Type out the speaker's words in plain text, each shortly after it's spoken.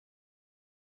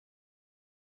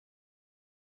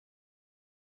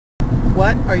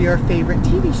what are your favorite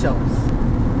TV shows?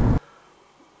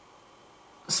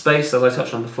 Space, as I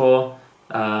touched on before.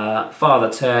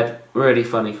 Father Ted, really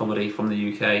funny comedy from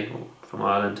the UK, or from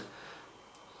Ireland.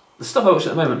 The stuff I watch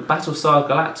at the moment, Battlestar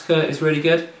Galactica is really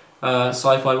good,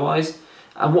 sci-fi wise.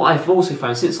 And what I've also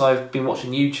found, since I've been watching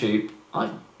YouTube,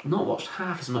 I've not watched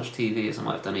half as much TV as I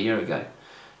might have done a year ago.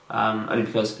 Only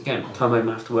because, again, come home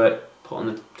after work, put on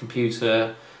the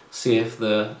computer, see if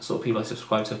the sort of people I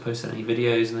subscribe to have posted any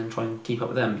videos, and then try and keep up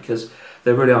with them, because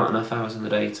there really aren't enough hours in the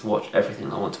day to watch everything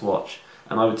I want to watch.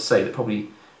 And I would say that probably...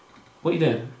 What are you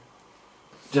doing?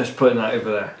 Just putting that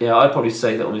over there. Yeah, I'd probably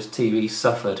say that almost TV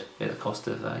suffered at the cost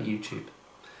of YouTube.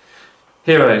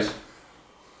 Heroes.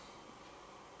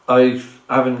 I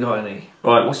haven't got any.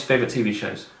 Right, what's your favourite TV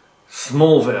shows?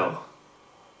 Smallville.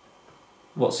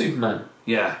 What, Superman?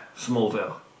 Yeah,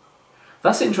 Smallville.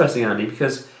 That's interesting, Andy,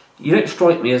 because you don't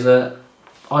strike me as a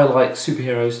I like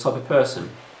superheroes type of person.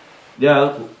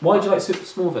 Yeah. Why do you like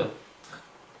Smallville?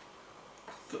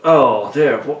 Oh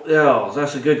dear. Oh,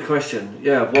 that's a good question.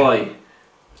 Yeah, why?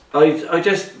 I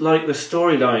just like the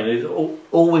storyline. It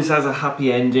always has a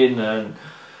happy ending, and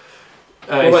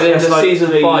what about the end of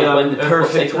season 5 when Earth got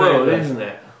perfect taken world, over? isn't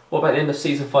it? What about the end of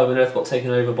season 5 when Earth got taken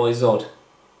over by Zod?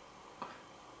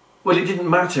 Well, it didn't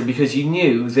matter because you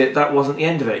knew that that wasn't the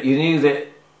end of it. You knew that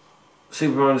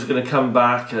Superman was going to come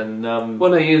back, and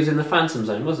well, no, he was in the Phantom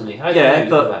Zone, wasn't he? How did yeah, you know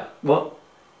he was but back? what?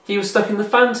 He was stuck in the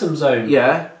Phantom Zone.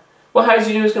 Yeah. Well, how did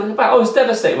you know he was going to come back? I was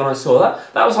devastated when I saw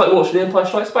that. That was like watching The Empire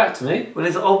Strikes Back to me. Well,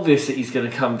 it's obvious that he's going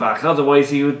to come back. Otherwise,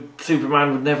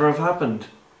 Superman would never have happened.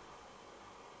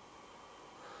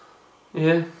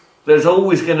 Yeah. There's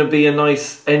always going to be a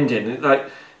nice ending.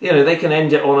 Like, you know, they can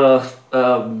end it on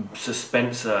a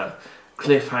suspense,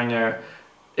 cliffhanger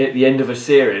at the end of a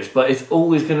series, but it's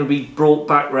always going to be brought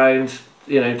back round,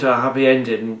 you know, to a happy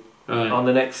ending on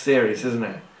the next series, isn't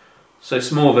it? So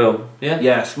Smallville, yeah?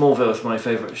 Yeah, Smallville is my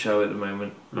favourite show at the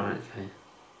moment. Right, okay.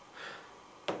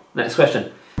 Next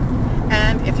question.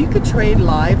 And if you could trade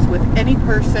lives with any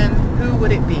person, who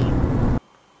would it be?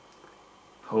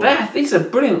 Oh. Beth, these are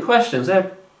brilliant questions.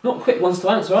 They're not quick ones to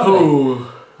answer, are they?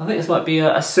 I think this might be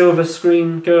a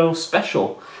Silverscreamgrl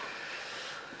special.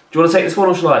 Do you want to take this one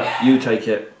or shall I? You take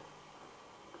it.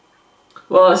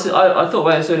 Well, I thought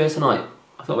about this earlier tonight.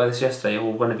 I thought about this yesterday,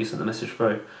 or whenever you sent the message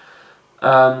through.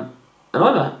 And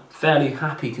I'm a fairly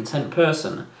happy, content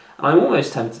person. And I'm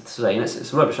almost tempted to say, and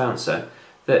it's a rubbish answer,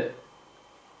 that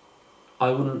I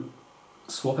wouldn't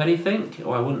swap anything,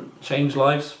 or I wouldn't change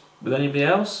lives with anybody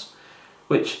else.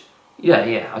 Which,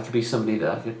 yeah, I could be somebody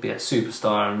that I could be a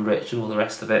superstar and rich and all the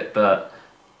rest of it, but,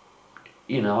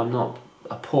 you know, I'm not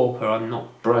a pauper, I'm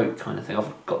not broke kind of thing.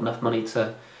 I've got enough money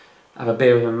to have a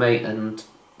beer with a mate and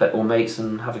or mates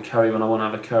and have a curry when I want to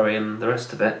have a curry and the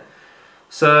rest of it.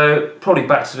 So, probably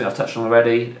back to something I've touched on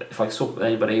already. If I could swap with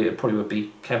anybody, it probably would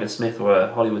be Kevin Smith or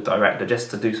a Hollywood director,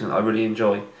 just to do something that I really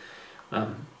enjoy.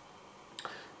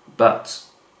 But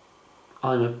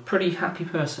I'm a pretty happy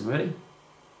person, really.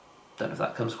 Don't know if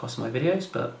that comes across in my videos,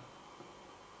 but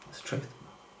it's the truth.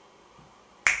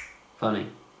 Funny.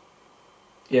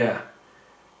 Yeah.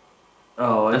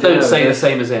 Oh, and don't say the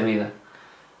same as him either.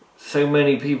 So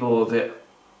many people that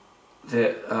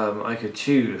I could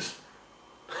choose.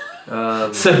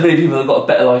 So many people have got a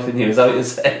better life than you, is that what you're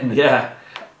saying? Yeah.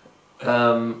 I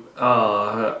don't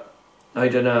know. I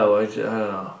don't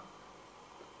know.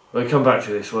 We'll come back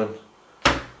to this one.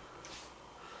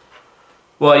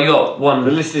 Well, you got one.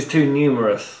 The list is too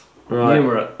numerous. Right.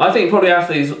 Numerous. I think probably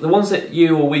after these, the ones that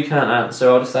you or we can't answer,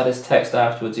 I'll just add his text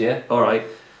afterwards, yeah? Alright.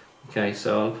 Okay,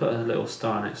 so I'll put a little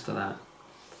star next to that.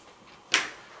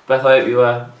 Beth, I hope you,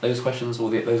 those questions, or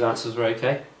those answers were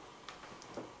okay.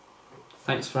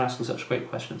 Thanks for asking such great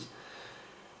questions.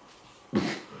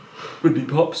 Would-be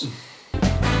pops.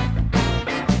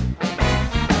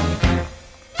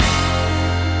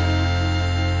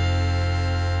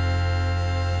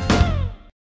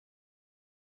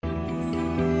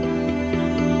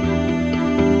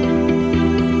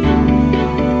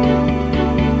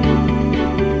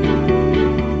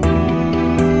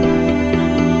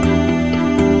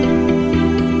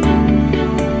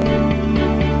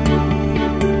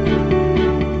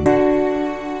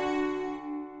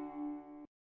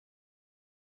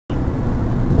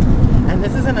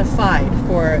 Aside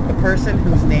for the person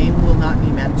whose name will not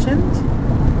be mentioned,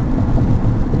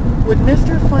 would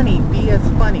Mr. Funny be as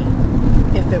funny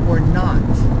if it were not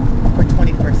for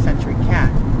 21st Century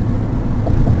Cat?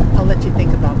 I'll let you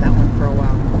think about that one for a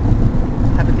while.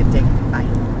 Have a good day. Bye.